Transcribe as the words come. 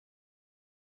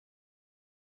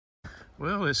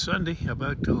Well, it's Sunday,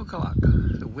 about 2 o'clock.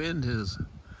 The wind has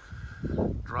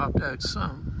dropped out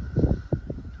some.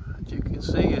 But you can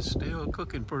see it's still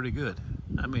cooking pretty good.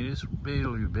 I mean, it's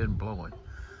really been blowing.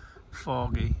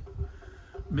 Foggy,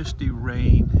 misty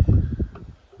rain.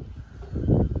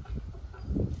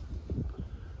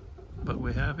 But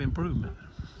we have improvement.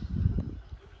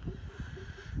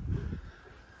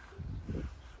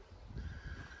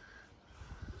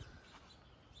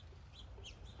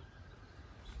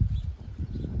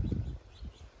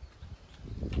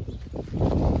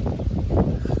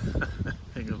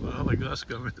 Think of all the gusts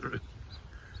coming through.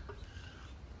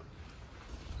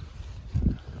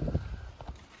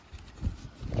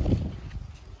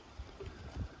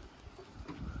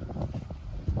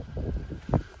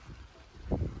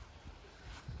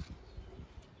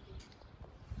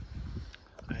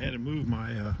 I had to move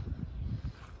my, I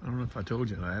don't know if I told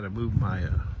you, I had to move my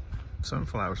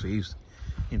sunflower seeds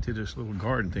into this little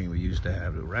garden thing we used to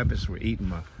have. The rabbits were eating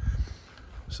my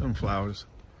sunflowers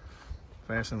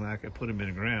faster than I could put them in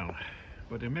the ground.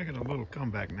 But they're making a little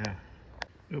comeback now.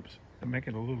 Oops, they're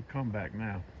making a little comeback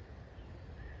now.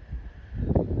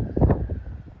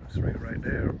 That's right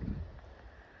there.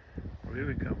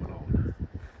 Really coming on.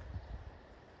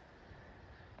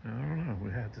 I don't know,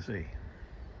 we'll have to see.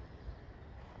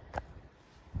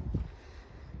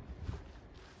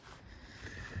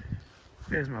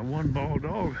 There's my one bald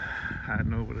dog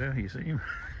hiding over there, you see him?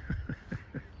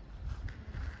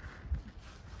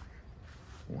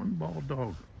 One bald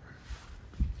dog.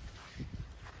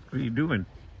 What are you doing?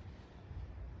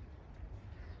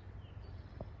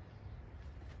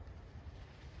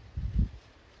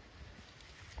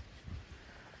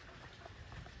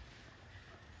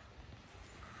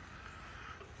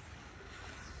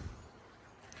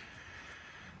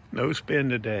 No spin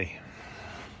today.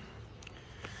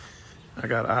 I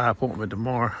got an eye appointment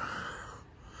tomorrow.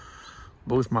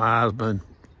 Both my eyes been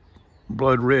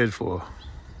blood red for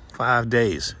 5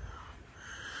 days.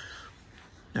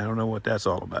 I don't know what that's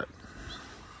all about.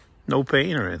 No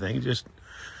pain or anything, just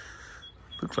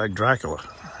looks like Dracula.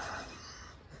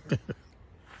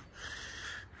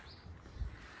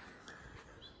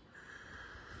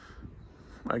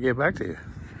 I'll get back to you.